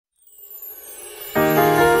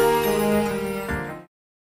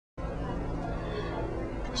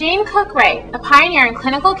Jane Cooke Wright, a pioneer in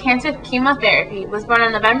clinical cancer chemotherapy, was born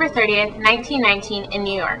on November 30th, 1919 in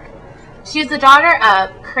New York. She is the daughter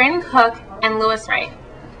of Corinne Cooke and Louis Wright.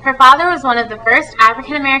 Her father was one of the first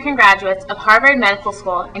African-American graduates of Harvard Medical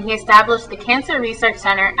School, and he established the Cancer Research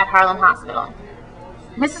Center at Harlem Hospital.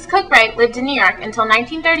 Mrs. Cooke Wright lived in New York until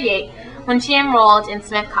 1938, when she enrolled in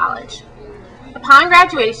Smith College. Upon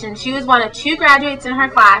graduation, she was one of 2 graduates in her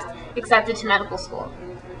class accepted to medical school.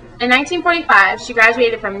 In 1945, she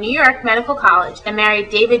graduated from New York Medical College and married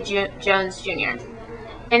David Jones, Jr.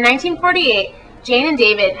 In 1948, Jane and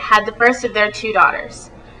David had the first of their 2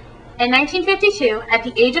 daughters. In 1952, at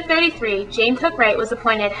the age of 33, Jane Cooke Wright was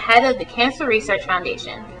appointed head of the Cancer Research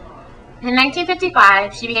Foundation. In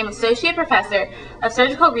 1955, she became Associate Professor of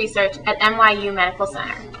Surgical Research at NYU Medical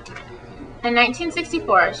Center. In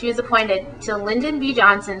 1964, she was appointed to Lyndon B.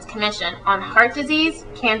 Johnson's Commission on Heart Disease,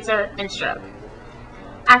 Cancer, and Stroke.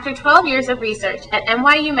 After 12 years of research at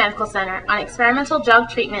NYU Medical Center on experimental drug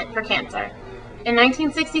treatment for cancer, in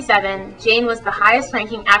 1967, Jane was the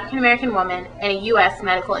highest-ranking African-American woman in a U.S.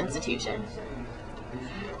 medical institution.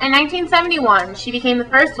 In 1971, she became the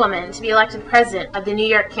first woman to be elected president of the New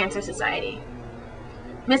York Cancer Society.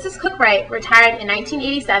 Mrs. Cooke Wright retired in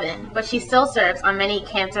 1987, but she still serves on many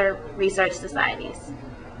cancer research societies.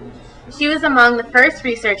 She was among the first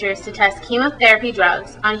researchers to test chemotherapy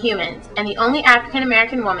drugs on humans and the only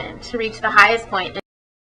African-American woman to reach the highest point.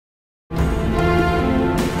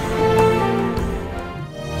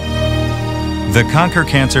 The Conquer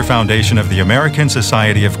Cancer Foundation of the American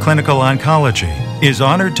Society of Clinical Oncology is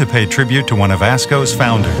honored to pay tribute to one of ASCO's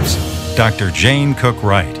founders, Dr. Jane Cooke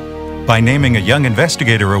Wright, by naming a Young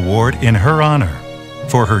Investigator Award in her honor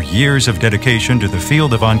for her years of dedication to the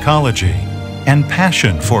field of oncology and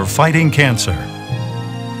passion for fighting cancer.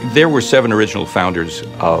 There were 7 original founders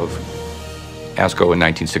of ASCO in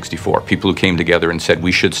 1964, people who came together and said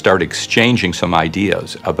we should start exchanging some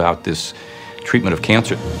ideas about this treatment of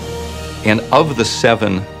cancer. And of the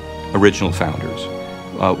 7 original founders,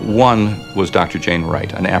 one was Dr. Jane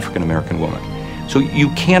Wright, an African-American woman. So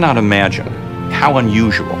you cannot imagine how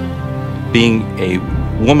unusual being a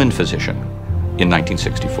woman physician in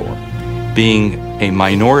 1964, being a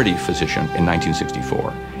minority physician in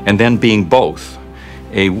 1964, and then being both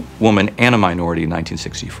a woman and a minority in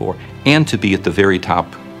 1964, and to be at the very top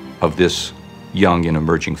of this young and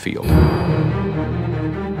emerging field.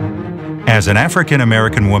 As an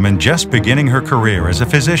African-American woman just beginning her career as a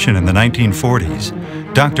physician in the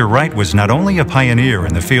 1940s, Dr. Wright was not only a pioneer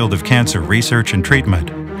in the field of cancer research and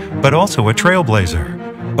treatment, but also a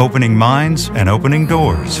trailblazer, opening minds and opening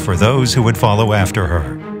doors for those who would follow after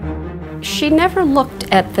her. She never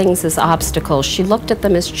looked at things as obstacles. She looked at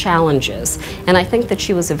them as challenges. And I think that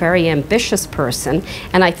she was a very ambitious person,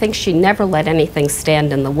 and I think she never let anything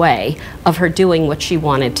stand in the way of her doing what she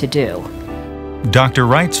wanted to do. Dr.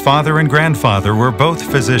 Wright's father and grandfather were both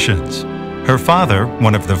physicians. Her father,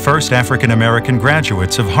 one of the first African-American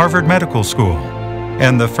graduates of Harvard Medical School,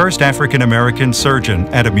 and the first African-American surgeon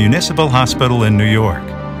at a municipal hospital in New York.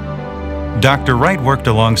 Dr. Wright worked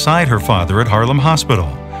alongside her father at Harlem Hospital,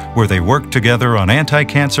 where they worked together on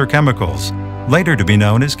anti-cancer chemicals, later to be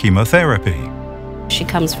known as chemotherapy. She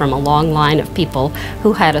comes from a long line of people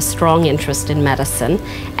who had a strong interest in medicine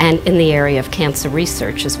and in the area of cancer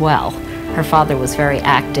research as well. Her father was very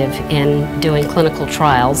active in doing clinical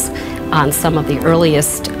trials on some of the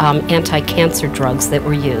earliest anti-cancer drugs that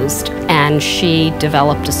were used, and she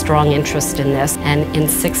developed a strong interest in this. And in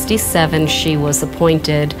 '67, she was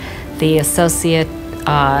appointed the Associate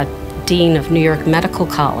Dean of New York Medical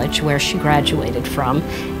College, where she graduated from,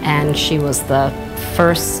 and she was the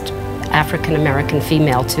first African-American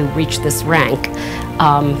female to reach this rank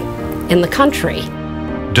in the country.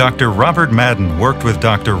 Dr. Robert Madden worked with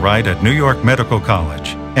Dr. Wright at New York Medical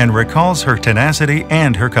College and recalls her tenacity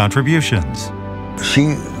and her contributions.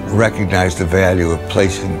 She recognized the value of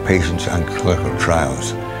placing patients on clinical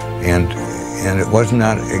trials, and it was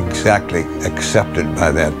not exactly accepted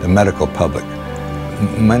by the medical public.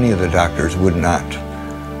 Many of the doctors would not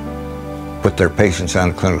put their patients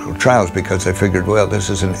on clinical trials because they figured, well, this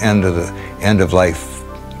is an end of life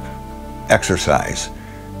exercise.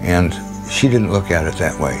 And she didn't look at it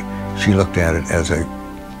that way. She looked at it as an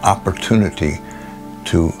opportunity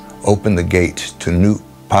to open the gates to new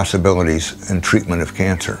possibilities in treatment of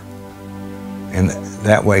cancer. And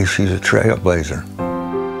that way, she's a trailblazer.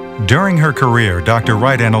 During her career, Dr.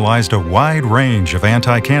 Wright analyzed a wide range of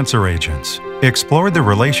anti-cancer agents, explored the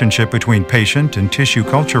relationship between patient and tissue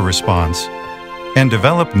culture response, and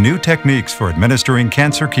developed new techniques for administering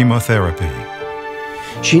cancer chemotherapy.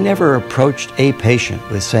 She never approached a patient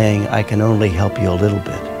with saying, I can only help you a little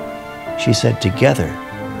bit. She said, together,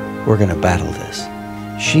 we're going to battle this.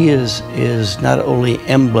 She is not only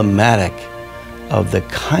emblematic of the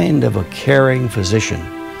kind of a caring physician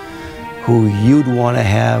who you'd want to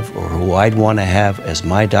have or who I'd want to have as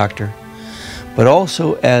my doctor, but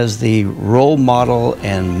also as the role model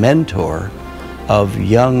and mentor of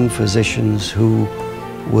young physicians who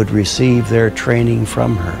would receive their training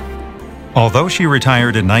from her. Although she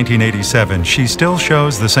retired in 1987, she still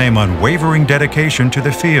shows the same unwavering dedication to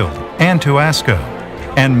the field and to ASCO,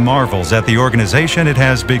 and marvels at the organization it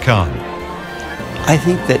has become. I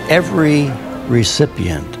think that every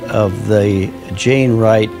recipient of the Jane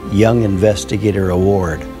Wright Young Investigator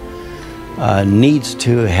Award needs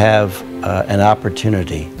to have an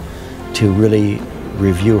opportunity to really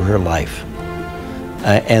review her life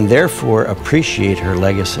and therefore appreciate her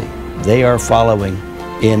legacy. They are following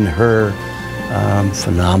in her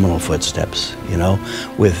phenomenal footsteps, you know,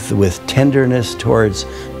 with tenderness towards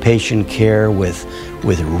patient care, with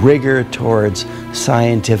rigor towards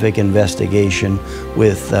scientific investigation,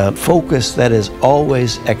 with focus that is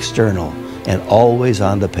always external and always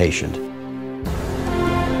on the patient.